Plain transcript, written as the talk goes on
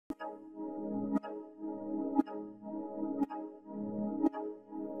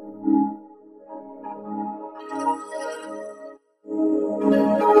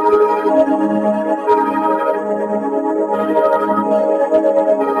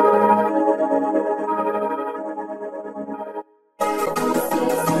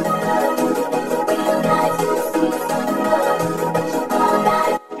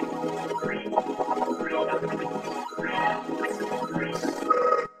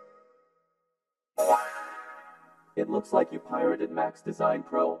It looks like you pirated Max Design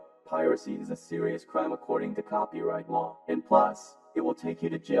Pro. Piracy is a serious crime according to copyright law. And plus, it will take you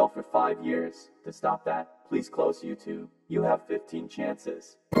to jail for 5 years. To stop that, please close YouTube. You have 15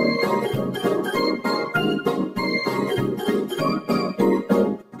 chances.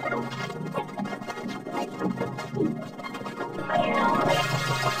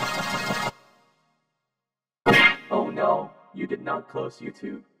 Oh no, you did not close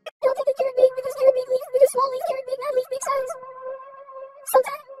YouTube. Don't take the carrot big because carrot big leaves big small leaves carrot big not leaf big size.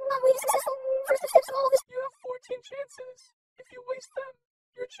 Sometime I'm way successful. First steps of all this. You have 14 chances. If you waste them,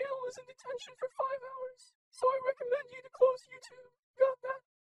 your channel is in detention for 5 hours. So I recommend you to close YouTube. Got that?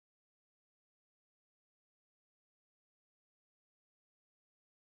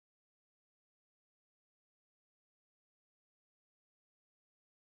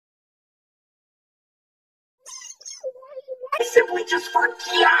 I simply just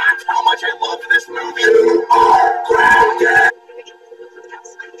forgot how much I love this movie. You are grounded!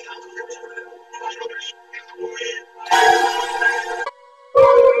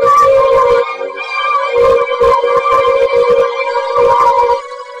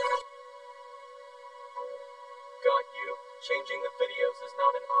 Got you. Changing the videos is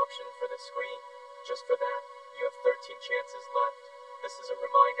not an option for the screen. Just for that, you have 13 chances left. This is a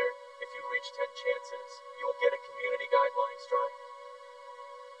reminder, if you reach 10 chances, you will get a community guideline strike.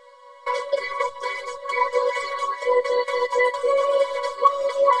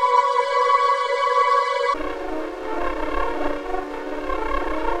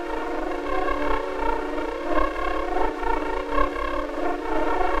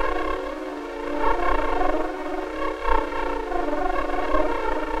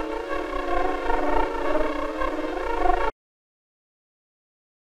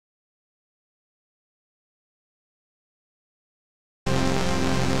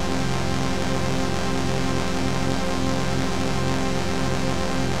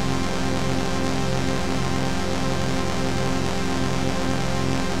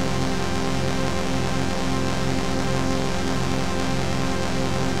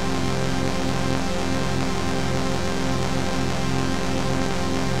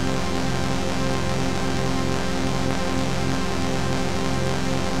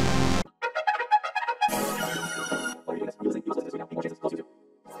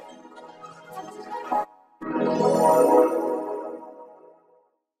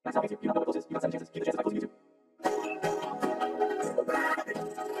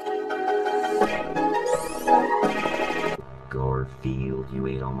 Garfield, you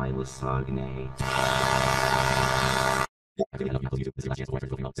ate all my lasagne.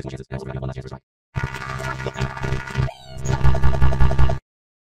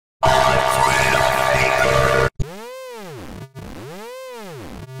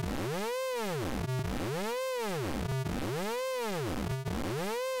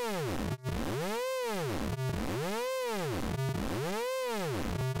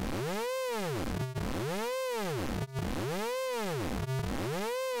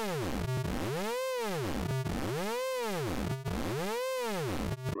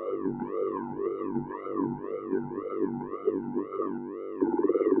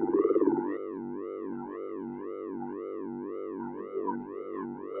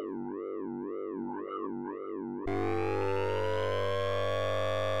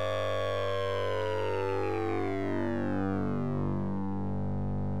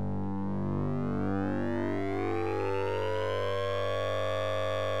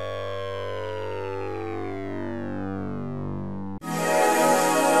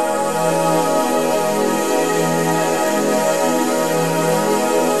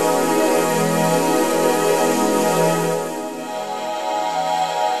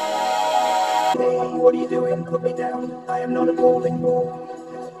 What are you doing? Put me down. I am not a bowling ball.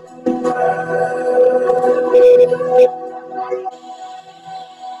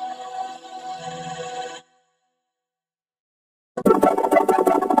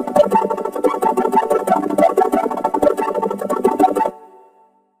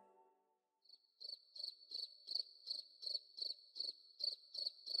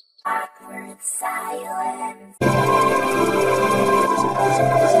 Awkward silence.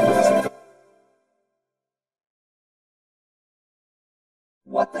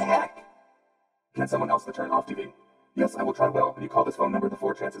 Can someone else to turn off TV? Yes, I will try well. You call this phone number the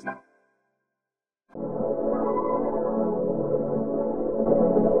 4 chances now. Okay,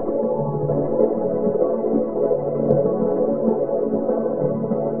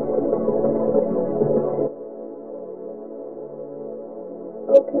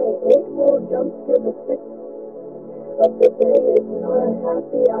 it will jump scare the 6th of the day is not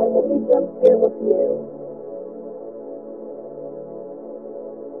happy. I will be jump scare with you.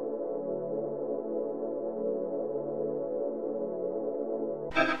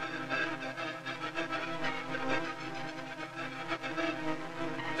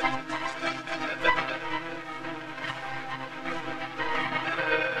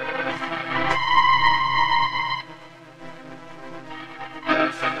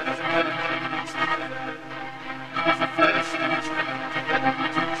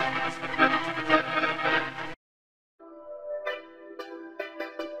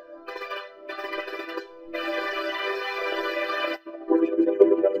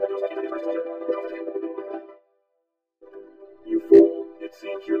 You fool, it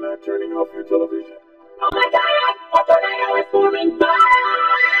seems you're not turning off your television. Oh my god! A tornado is forming!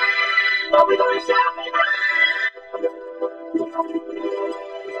 Are we going shopping?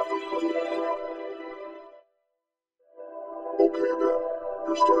 Okay then,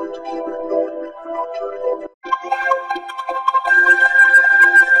 you're starting to keep ignoring me for not turning off your...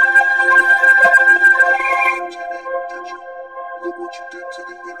 Look what you did to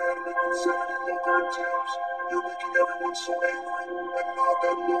the inanimate insanity logo and teams. You're making everyone so angry, and now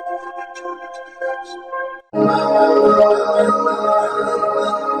that logo has been turned into the X.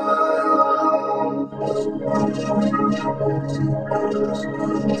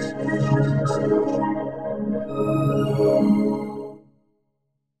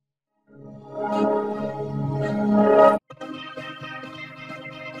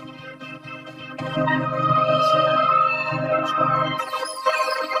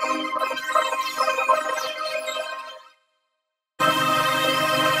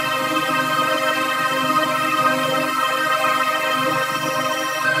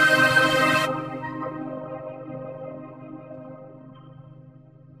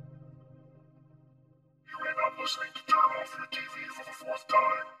 Listening to turn off your TV for the 4th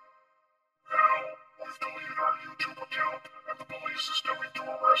time. Now, we've deleted our YouTube account, and the police is coming to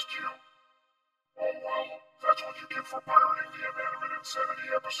arrest you. Oh well, that's what you get for pirating the Inanimate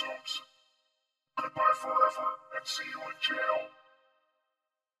Insanity episodes. Goodbye forever, and see you in jail.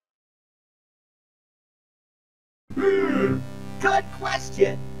 Good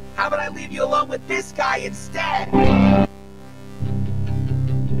question. How about I leave you alone with this guy instead?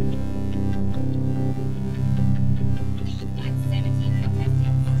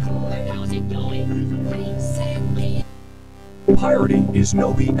 How's it going? Pirating is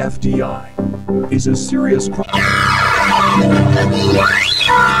no BFDI. Is a serious crime.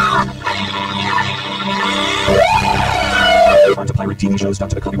 To pirate TV shows stuck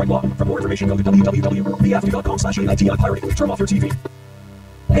to the copyright law. For more information, go to www.bfd.com/AITI-pirating. Turn off your TV.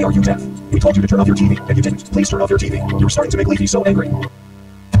 Hey, are you deaf? We told you to turn off your TV, and you didn't. Please turn off your TV. You're starting to make Leafy so angry.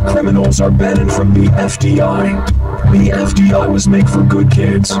 Criminals are banned from BFDI. BFDI was made for good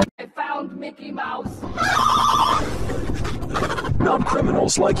kids. I found Mickey Mouse. Not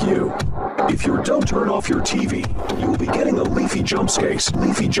criminals like you. If you don't turn off your TV, you will be getting a Leafy jump scase.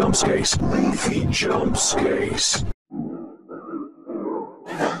 Leafy jump scase. Leafy jump scase.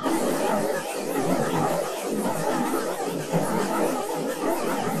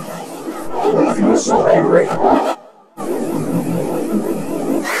 Leafy is so angry.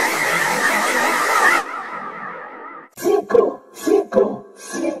 Cinco, cinco,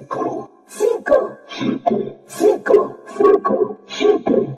 cinco, cinco, cinco, cinco.